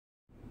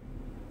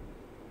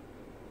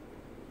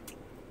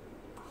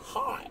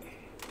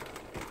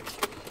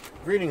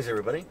Greetings,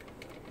 everybody.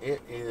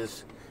 It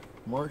is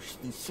March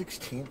the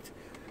 16th,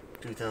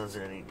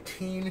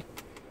 2018. I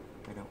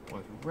don't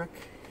want to wreck.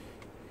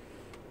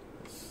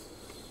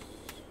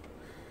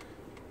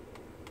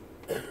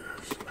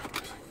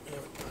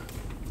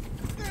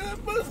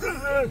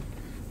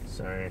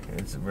 Sorry,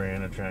 it's very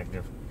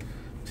unattractive.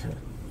 I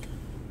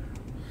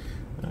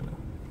don't know.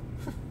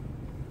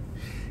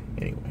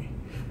 Anyway,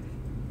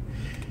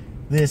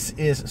 this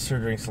is Sir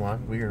Drink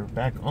Salon. We are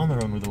back on the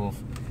road with the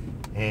wolf.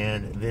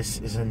 And this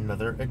is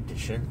another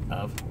edition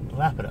of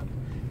Lap It Up.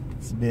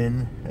 It's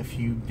been a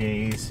few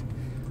days,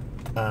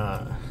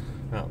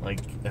 not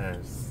like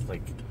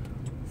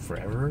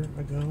forever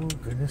ago.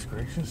 Goodness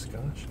gracious,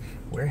 gosh,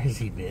 where has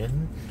he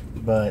been?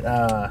 But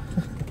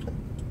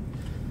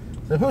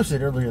so I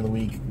posted earlier in the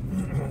week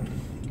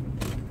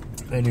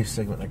a new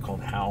segment I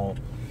called Howl,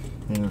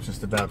 and it was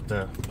just about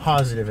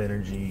positive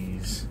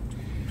energies.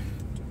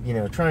 You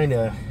know, trying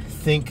to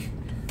think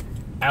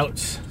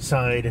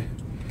outside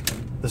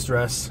the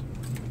stress.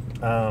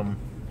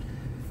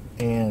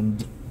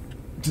 And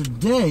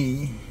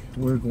today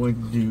we're going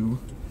to do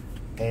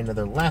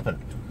another Lap It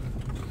Up.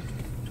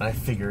 I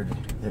figured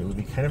that it would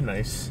be kind of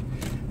nice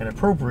and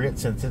appropriate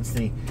since it's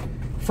the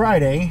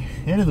Friday,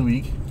 end of the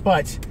week,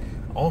 but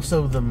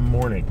also the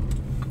morning,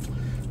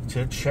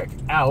 to check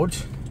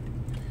out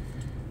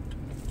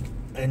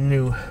a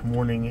new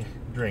morning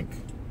drink.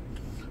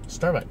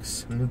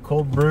 Starbucks, a new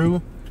cold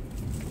brew.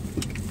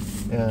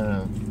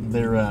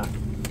 They're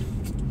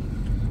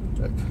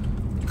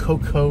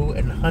cocoa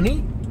and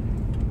honey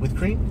with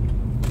cream.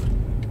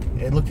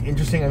 It looked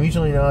interesting. I'm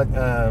usually not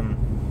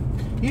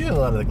usually a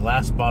lot of the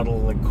glass bottle,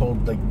 like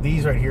cold, like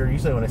these right here.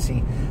 Usually when I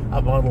see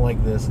a bottle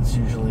like this, it's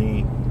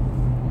usually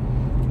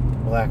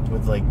black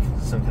with like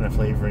some kind of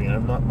flavoring, and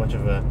I'm not much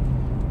of a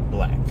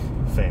black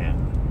fan.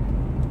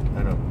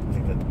 I don't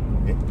think that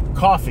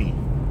coffee.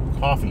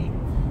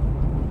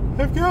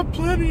 I've got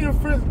plenty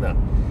of friends. No,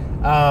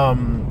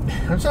 I'm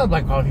just not a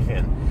black coffee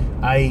fan.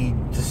 I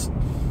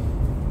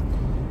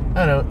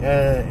don't know.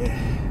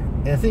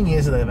 And the thing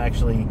is that I've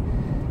actually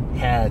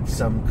had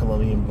some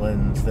Colombian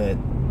blends that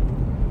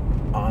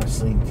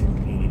honestly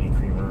didn't need any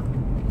creamer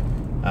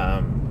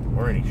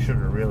or any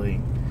sugar,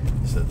 really.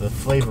 So the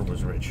flavor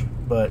was rich.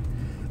 But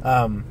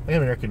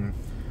American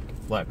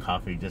black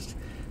coffee just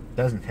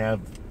doesn't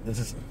have. It's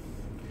just,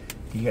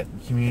 you got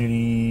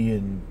Community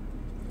and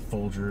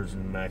Folgers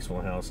and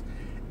Maxwell House,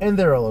 and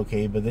they're all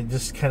okay, but they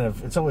just kind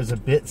of, it's always a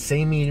bit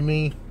samey to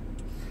me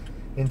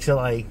until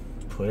I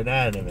put an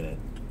additive in it.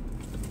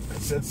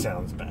 That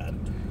sounds bad.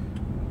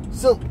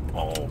 Still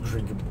all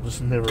drinkable,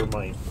 just never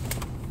my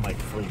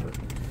flavor.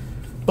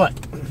 But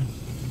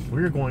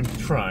we're going to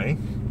try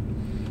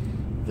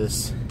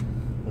this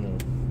little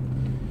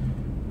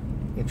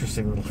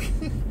interesting little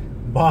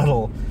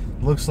bottle.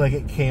 Looks like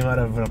it came out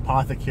of an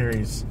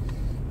apothecary's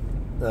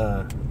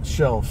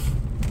shelf.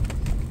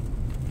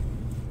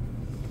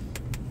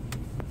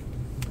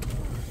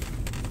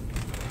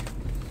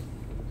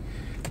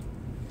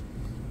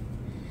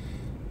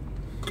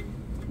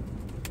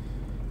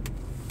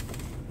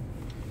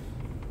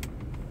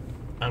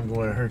 I'm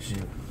going to hurt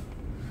you.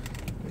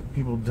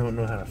 People don't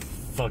know how to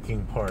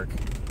fucking park.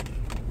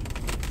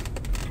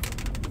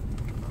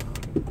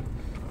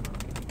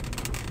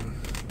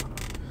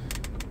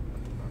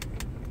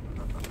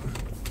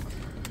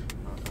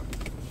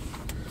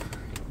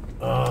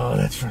 Oh,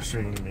 that's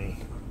frustrating to me.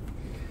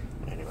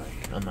 Anyway,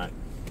 I'm not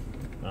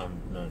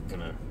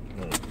gonna.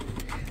 No.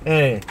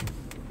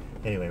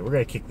 Anyway, we're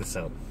gonna kick this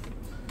out.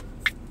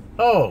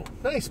 Oh,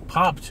 nice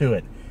pop to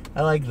it.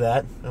 I like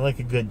that. I like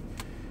a good,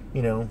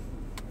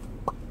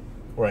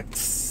 or a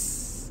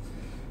tss.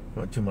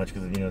 Not too much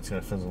because it's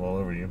gonna fizzle all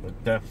over you. But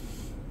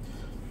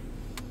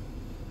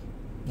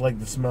like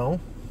the smell,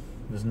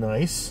 is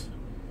nice.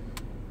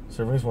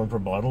 Servings 1 per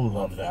bottle.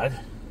 Love that.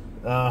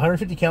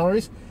 150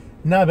 calories,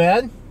 not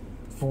bad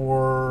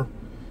for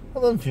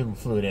 11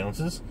 fluid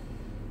ounces.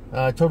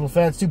 Total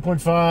fats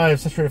 2.5,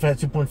 saturated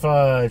fats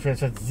 2.5, trans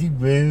fats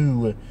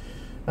 0.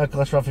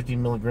 Cholesterol 15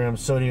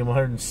 milligrams, sodium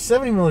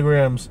 170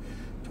 milligrams,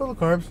 total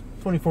carbs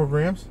 24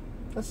 grams.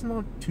 That's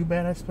not too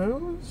bad, I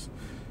suppose.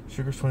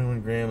 Sugar's 21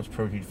 grams,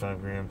 protein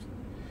 5 grams.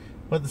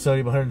 But the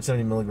sodium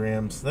 170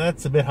 milligrams.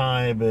 That's a bit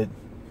high, but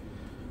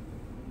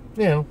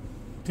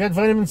got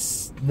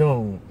vitamins.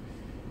 No,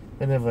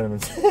 I don't have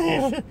vitamins.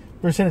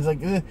 Percentage,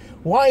 like,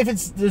 why if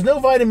there's no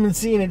vitamin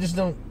C in it, just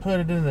don't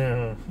put it in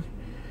there.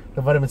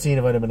 The vitamin C and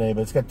the vitamin A,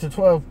 but it's got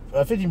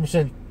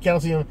 15%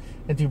 calcium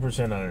and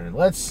 2% iron.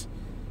 Let's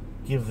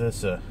give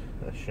this a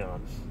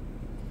shot.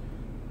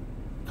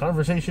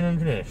 Conversation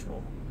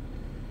International.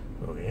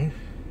 Okay.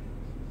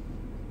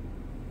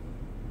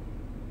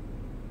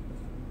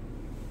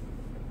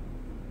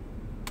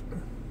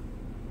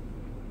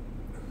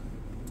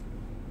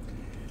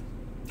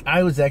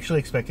 I was actually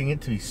expecting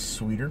it to be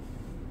sweeter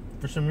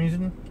for some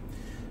reason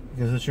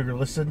because of the sugar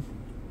listed.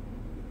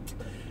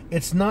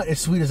 It's not as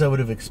sweet as I would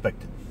have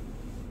expected.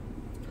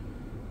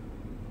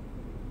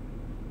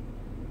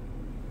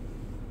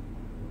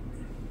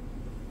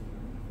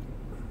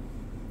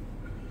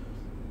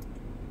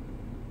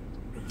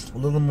 A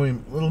little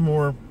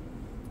more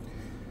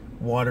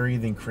watery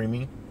than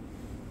creamy,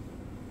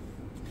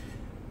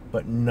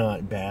 but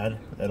not bad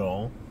at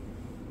all.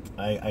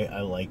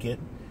 I like it.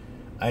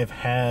 I've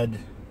had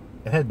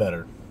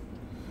better,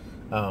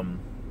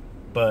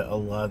 but a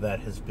lot of that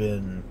has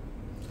been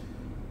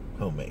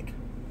homemade,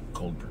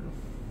 cold brew.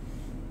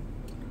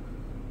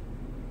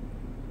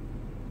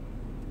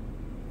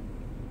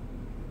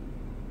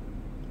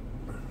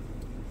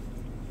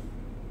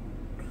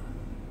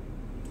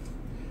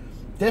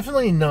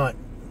 Definitely not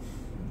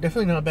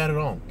bad at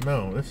all.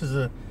 No, this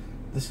is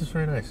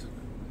very nice.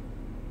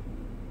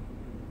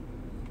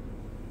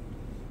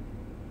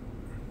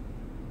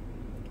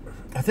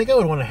 I think I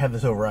would want to have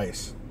this over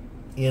ice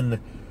in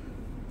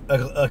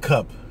a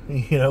cup,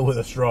 you know, with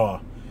a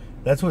straw.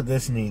 That's what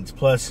this needs.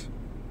 Plus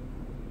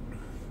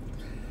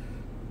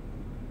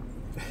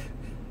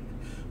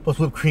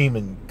whipped cream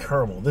and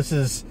caramel. This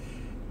is,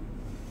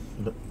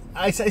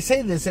 I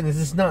say this and this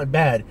is not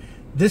bad.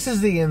 This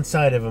is the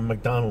inside of a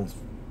McDonald's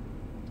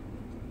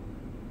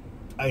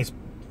ice,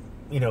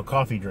 you know,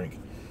 coffee drink.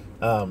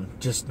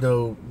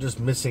 Just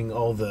missing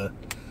all the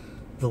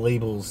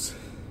labels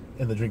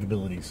and the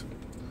drinkabilities.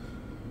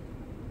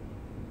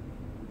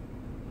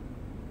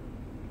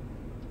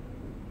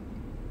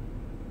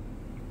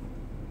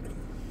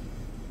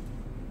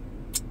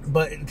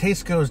 But the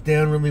taste goes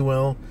down really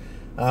well.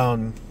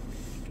 I'm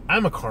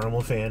a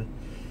caramel fan,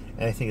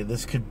 and I think that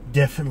this could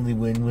definitely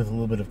win with a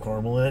little bit of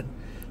caramel in it.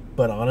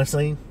 But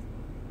honestly,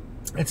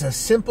 it's a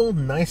simple,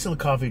 nice little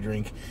coffee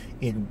drink.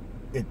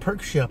 It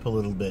perks you up a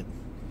little bit.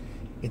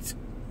 It's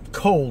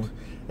cold,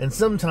 and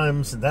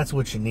sometimes that's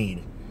what you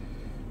need.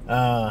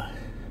 It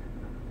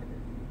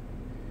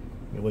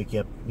wake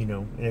you up, you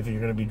know, and if you're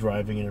going to be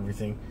driving and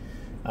everything.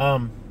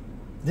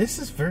 This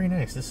is very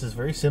nice. This is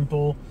very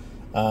simple.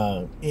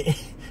 The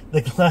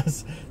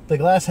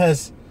glass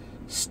has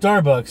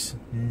Starbucks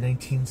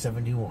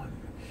 1971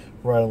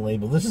 right on the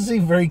label. This is a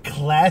very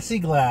classy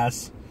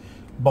glass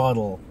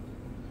bottle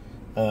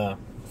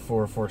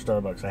for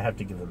Starbucks. I have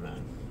to give them that.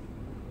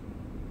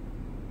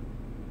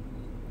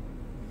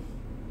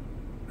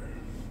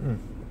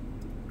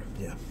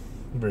 Yeah,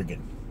 very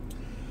good.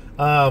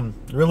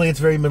 Really, it's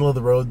very middle of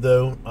the road,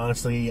 though.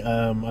 Honestly,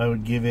 I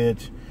would give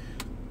it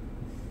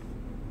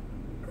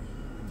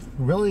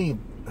really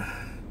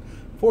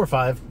 4 or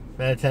 5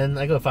 out of 10.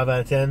 I go 5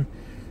 out of 10,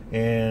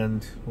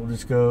 and we'll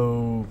just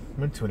go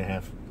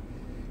 2.5.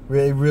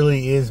 It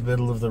really is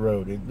middle of the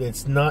road.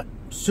 It's not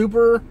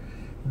super.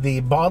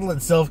 The bottle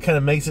itself kind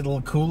of makes it a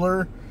little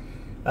cooler,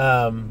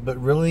 but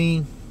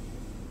really,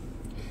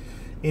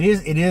 it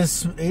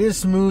is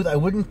smooth. I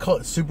wouldn't call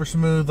it super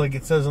smooth like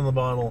it says on the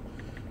bottle,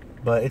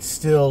 but it's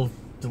still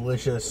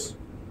delicious.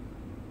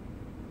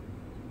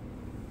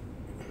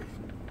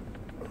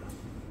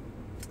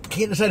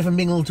 Can't decide if I'm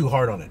being a little too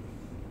hard on it.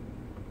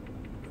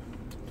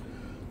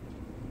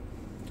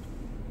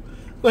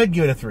 Go ahead and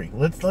give it a 3.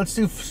 Let's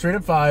do straight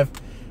up 5,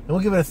 and we'll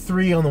give it a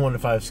 3 on the 1 to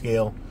 5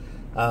 scale.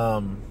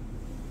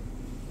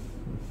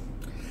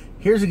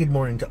 Here's a good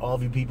morning to all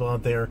of you people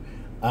out there.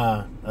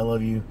 I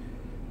love you.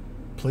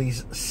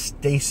 Please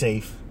stay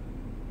safe,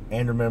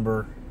 and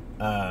remember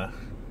that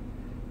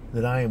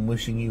I am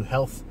wishing you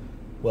health,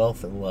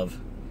 wealth, and love,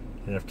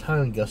 and enough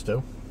time and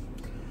gusto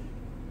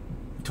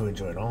to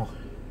enjoy it all.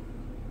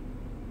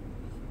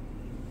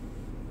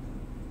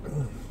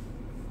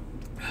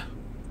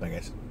 Bye,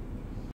 guys.